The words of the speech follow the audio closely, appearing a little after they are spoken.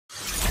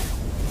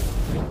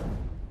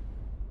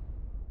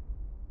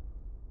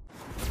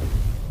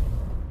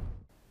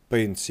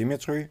Paint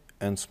symmetry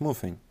and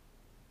smoothing.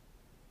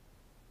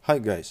 Hi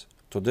guys,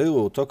 today we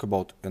will talk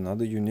about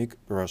another unique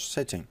brush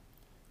setting,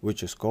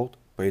 which is called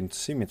paint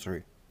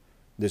symmetry.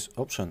 This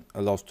option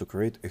allows to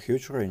create a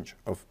huge range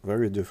of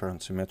very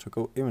different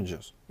symmetrical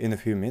images. In a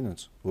few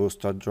minutes we'll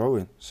start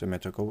drawing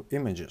symmetrical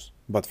images.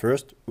 But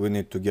first we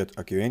need to get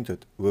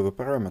acquainted with a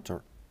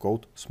parameter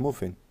called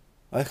smoothing.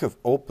 I have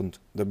opened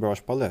the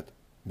brush palette,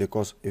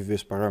 because if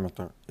this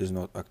parameter is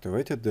not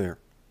activated there,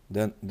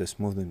 then the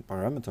smoothing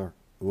parameter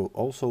will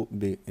also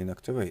be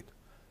inactivated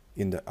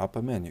in the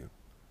upper menu.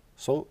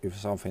 So if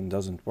something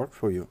doesn't work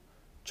for you,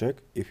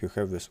 check if you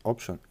have this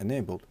option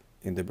enabled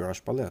in the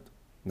brush palette.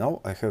 Now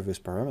I have this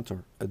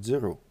parameter at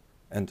 0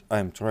 and I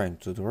am trying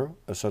to draw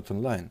a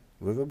certain line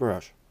with a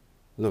brush.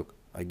 Look,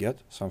 I get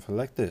something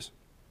like this.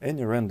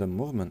 Any random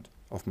movement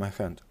of my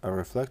hand are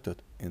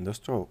reflected in the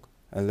stroke.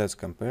 And let's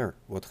compare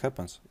what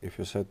happens if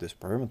you set this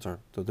parameter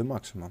to the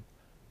maximum,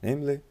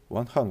 namely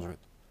 100.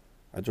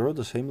 I draw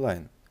the same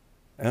line,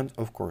 and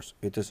of course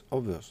it is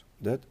obvious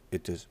that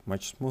it is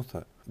much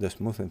smoother. The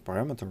smoothing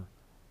parameter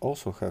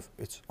also have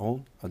its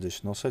own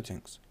additional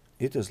settings.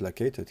 It is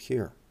located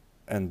here,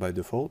 and by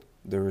default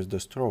there is the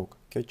stroke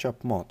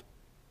ketchup mode.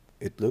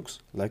 It looks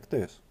like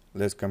this.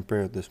 Let's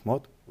compare this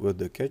mode with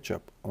the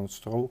ketchup on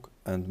stroke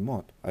and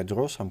mode. I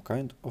draw some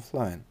kind of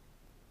line.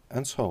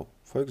 And so,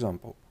 for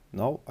example,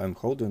 now I'm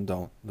holding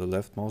down the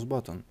left mouse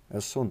button.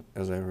 As soon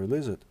as I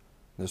release it,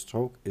 the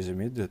stroke is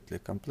immediately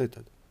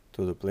completed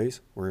to the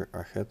place where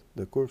I had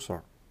the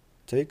cursor.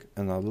 Take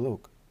another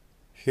look.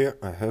 Here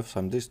I have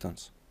some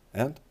distance,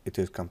 and it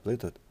is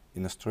completed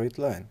in a straight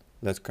line.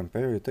 Let's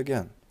compare it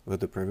again with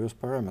the previous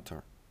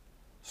parameter.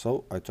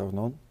 So I turn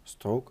on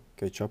stroke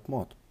ketchup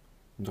mode,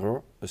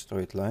 draw a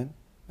straight line,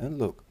 and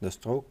look, the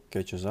stroke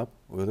catches up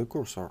with the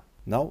cursor.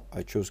 Now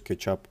I choose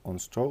ketchup on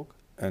stroke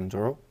and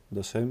draw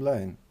the same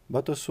line.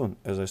 But as soon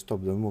as I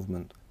stop the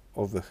movement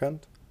of the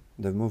hand,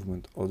 the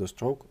movement of the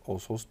stroke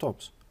also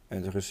stops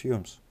and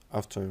resumes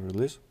after I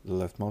release the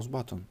left mouse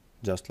button,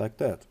 just like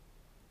that.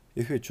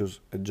 If you choose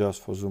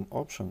Adjust for Zoom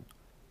option,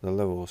 the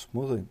level of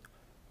smoothing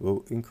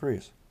will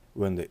increase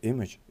when the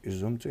image is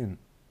zoomed in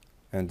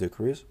and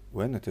decrease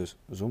when it is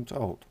zoomed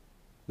out.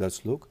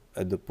 Let's look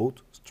at the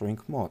Put String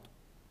mode.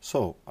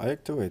 So I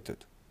activate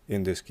it.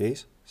 In this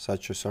case,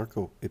 such a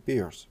circle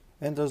appears,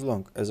 and as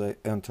long as I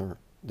enter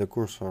the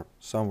cursor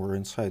somewhere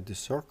inside this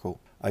circle,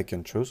 I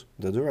can choose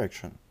the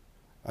direction.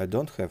 I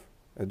don't have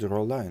a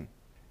draw line.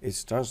 It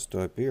starts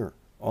to appear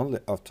only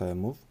after I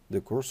move the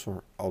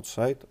cursor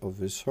outside of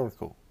this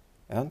circle,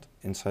 and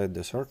inside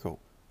the circle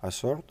I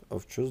sort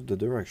of choose the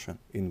direction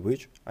in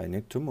which I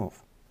need to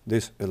move.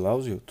 This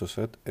allows you to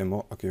set a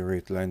more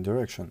accurate line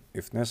direction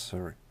if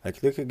necessary. I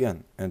click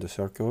again and the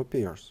circle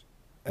appears.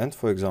 And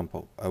for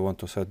example, I want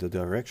to set the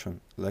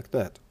direction like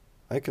that.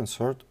 I can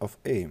sort of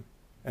aim,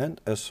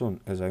 and as soon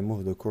as I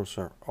move the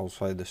cursor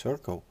outside the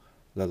circle,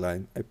 the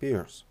line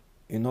appears.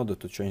 In order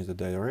to change the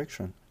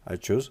direction, I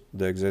choose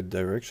the exact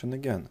direction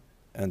again,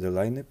 and the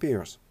line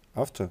appears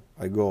after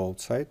I go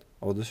outside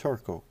of the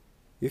circle.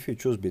 If you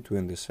choose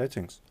between these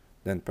settings,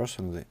 then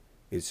personally,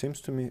 it seems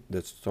to me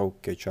that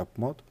stroke ketchup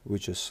mode,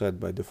 which is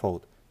set by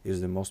default, is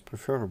the most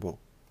preferable.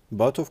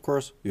 But of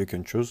course, you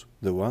can choose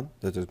the one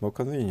that is more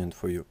convenient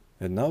for you.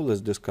 And now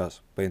let's discuss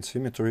paint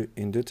symmetry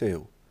in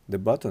detail. The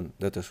button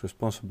that is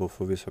responsible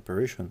for this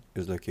operation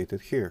is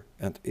located here,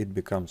 and it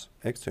becomes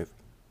active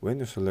when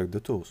you select the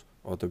tools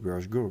or the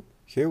brush group.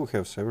 Here we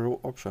have several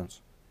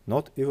options,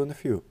 not even a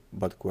few,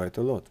 but quite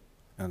a lot,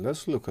 and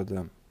let's look at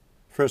them.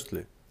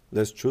 Firstly,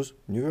 let's choose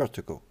New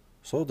Vertical,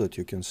 so that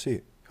you can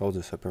see how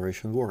this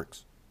operation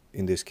works.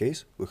 In this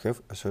case, we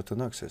have a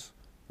certain axis,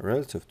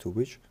 relative to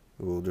which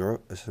we will draw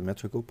a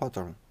symmetrical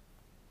pattern.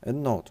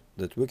 And note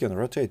that we can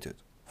rotate it.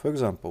 For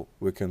example,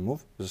 we can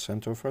move the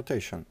center of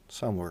rotation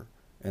somewhere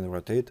and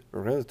rotate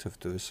relative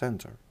to the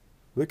center.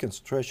 We can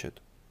stretch it.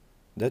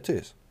 That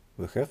is,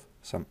 we have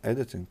some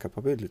editing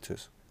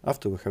capabilities.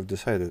 After we have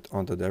decided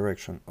on the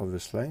direction of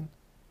this line,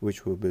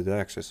 which will be the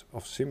axis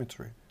of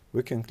symmetry,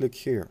 we can click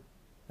here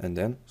and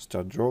then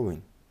start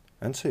drawing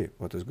and see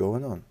what is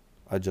going on.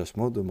 I just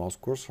move the mouse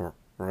cursor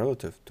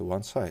relative to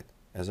one side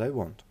as I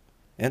want,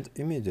 and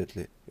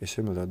immediately a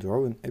similar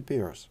drawing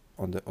appears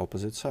on the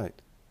opposite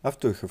side.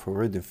 After you have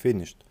already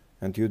finished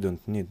and you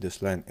don't need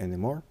this line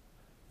anymore,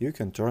 you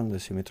can turn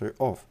the symmetry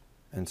off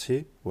and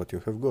see what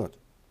you have got.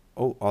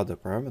 All other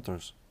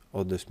parameters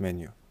of this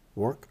menu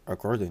work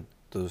according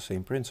to the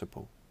same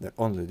principle. The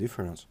only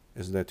difference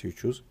is that you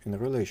choose in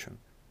relation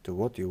to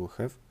what you will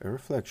have a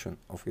reflection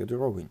of your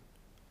drawing.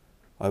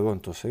 I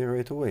want to say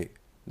right away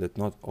that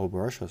not all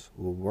brushes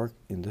will work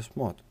in this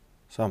mode.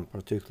 Some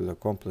particular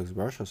complex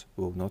brushes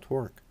will not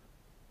work.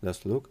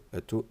 Let's look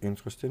at two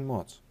interesting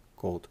modes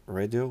called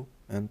Radial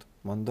and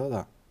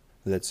Mandala.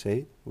 Let's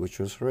say we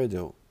choose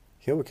Radial.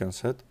 Here we can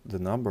set the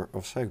number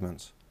of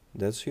segments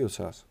that suits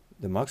us.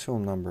 The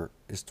maximum number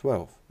is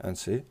 12, and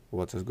see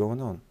what is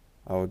going on.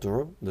 I will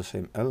draw the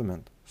same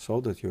element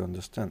so that you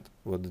understand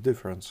what the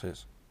difference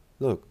is.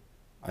 Look,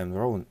 I'm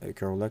drawing a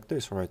curve like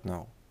this right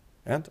now,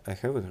 and I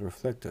have it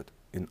reflected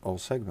in all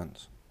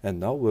segments. And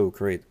now we'll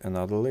create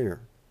another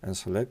layer and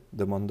select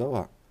the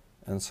mandala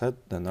and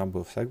set the number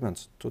of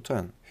segments to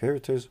 10. Here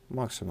it is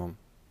maximum.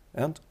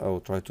 And I will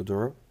try to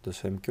draw the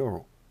same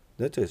curl.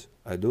 That is,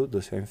 I do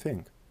the same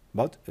thing.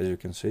 But as you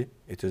can see,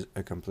 it is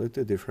a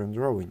completely different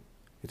drawing.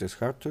 It is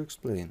hard to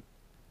explain.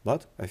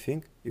 But I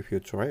think if you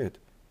try it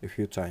a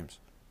few times,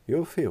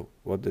 you'll feel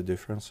what the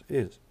difference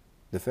is.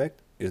 The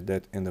fact is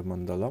that in the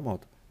mandala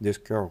mode, this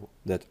curve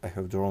that I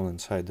have drawn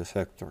inside the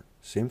sector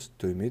seems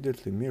to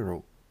immediately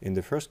mirror. In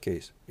the first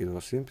case, it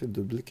was simply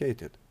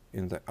duplicated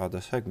in the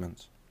other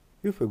segments.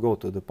 If we go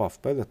to the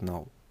path palette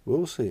now, we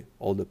will see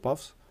all the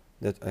paths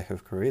that I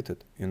have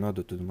created in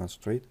order to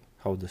demonstrate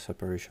how the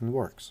separation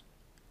works.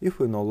 If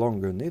we no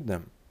longer need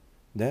them,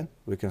 then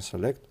we can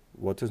select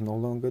what is no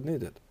longer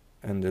needed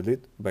and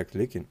delete by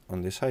clicking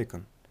on this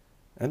icon.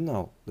 And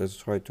now let's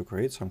try to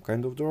create some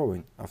kind of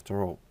drawing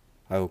after all.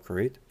 I will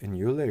create a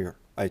new layer.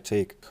 I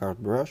take hard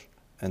brush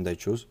and I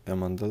choose a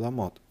mandala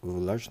mode with a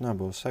large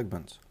number of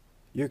segments.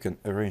 You can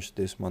arrange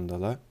this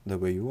mandala the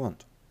way you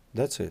want.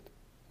 That's it.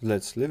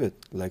 Let's leave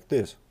it like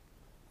this.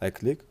 I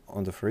click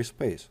on the free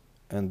space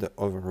and the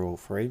overall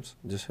frames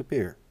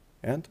disappear,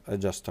 and I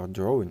just start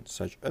drawing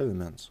such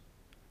elements.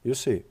 You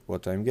see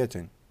what I'm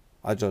getting.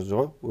 I just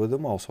draw with the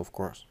mouse, of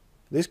course.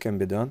 This can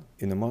be done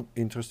in a more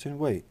interesting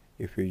way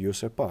if you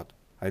use a pad.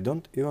 I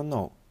don't even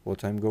know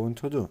what I'm going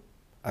to do.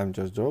 I'm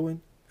just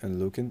drawing and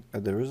looking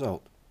at the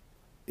result.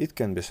 It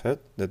can be said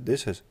that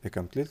this is a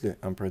completely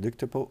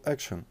unpredictable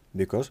action,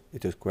 because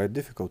it is quite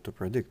difficult to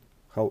predict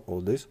how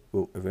all this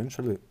will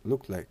eventually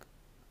look like.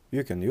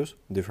 You can use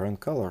different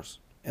colors,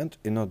 and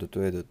in order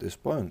to edit these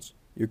points,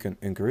 you can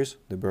increase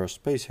the brush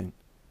spacing,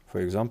 for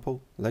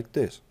example like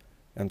this,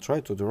 and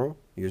try to draw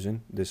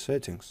using these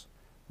settings.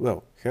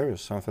 Well, here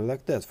is something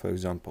like that, for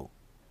example.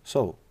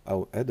 So,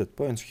 I'll edit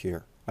points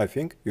here. I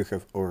think you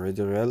have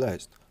already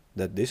realized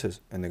that this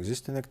is an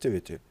existing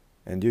activity,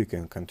 and you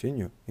can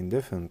continue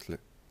indefinitely.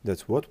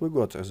 That's what we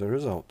got as a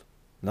result.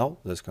 Now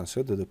let's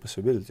consider the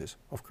possibilities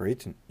of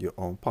creating your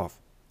own path.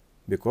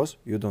 Because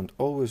you don't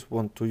always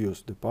want to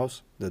use the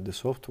paths that the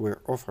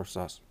software offers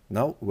us.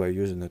 Now we're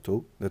using a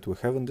tool that we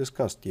haven't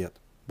discussed yet,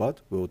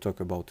 but we'll talk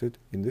about it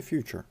in the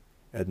future.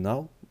 And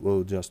now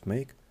we'll just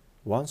make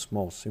one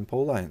small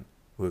simple line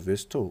with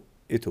this tool.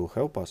 It will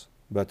help us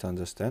better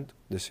understand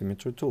the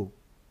symmetry tool.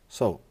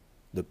 So,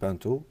 the pen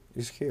tool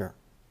is here.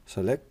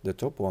 Select the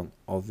top one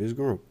of this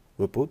group.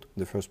 We put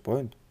the first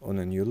point on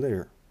a new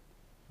layer.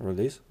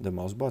 Release the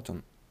mouse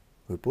button.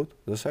 We put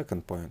the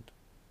second point.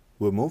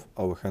 We move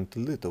our hand a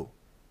little,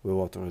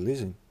 without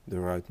releasing the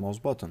right mouse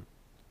button.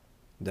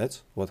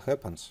 That's what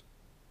happens.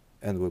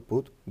 And we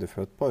put the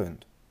third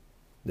point.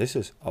 This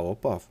is our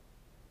path.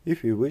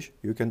 If you wish,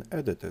 you can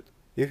edit it.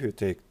 If you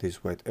take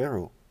this white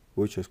arrow,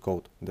 which is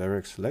called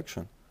direct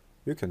selection,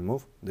 you can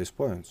move these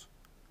points.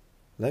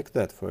 Like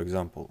that, for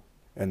example.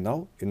 And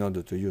now, in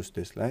order to use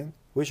this line,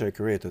 which I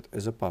created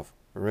as a path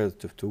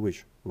relative to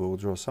which we will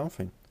draw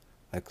something,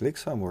 I click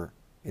somewhere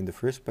in the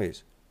free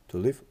space to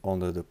leave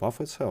only the path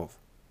itself.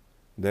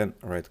 Then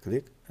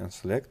right-click and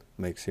select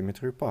Make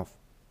Symmetry Path.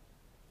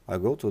 I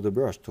go to the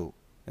brush tool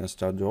and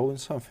start drawing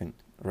something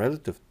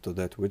relative to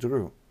that we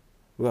drew.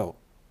 Well,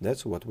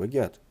 that's what we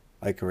get.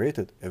 I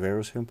created a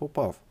very simple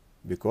path,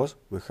 because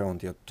we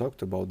haven't yet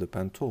talked about the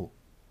pen tool,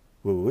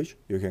 with which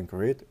you can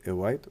create a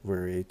wide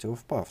variety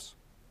of paths.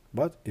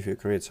 But if you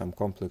create some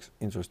complex,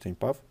 interesting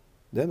path,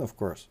 then of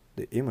course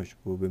the image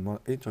will be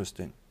more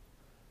interesting.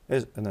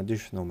 As an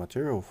additional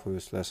material for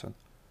this lesson,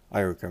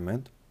 I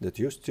recommend that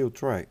you still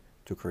try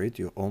to create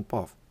your own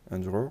path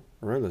and draw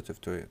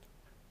relative to it.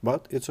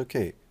 But it's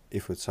okay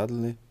if it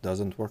suddenly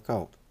doesn't work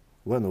out.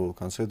 When we will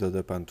consider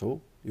the pen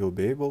tool, you'll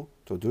be able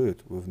to do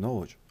it with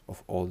knowledge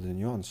of all the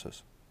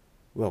nuances.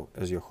 Well,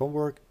 as your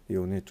homework,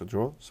 you'll need to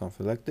draw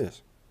something like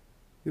this.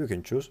 You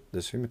can choose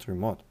the symmetry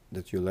mode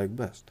that you like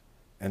best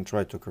and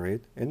try to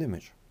create an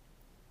image.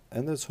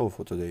 And that's all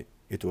for today.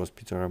 It was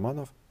Peter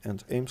Romanov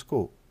and AIM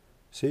School.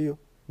 See you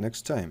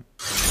next time.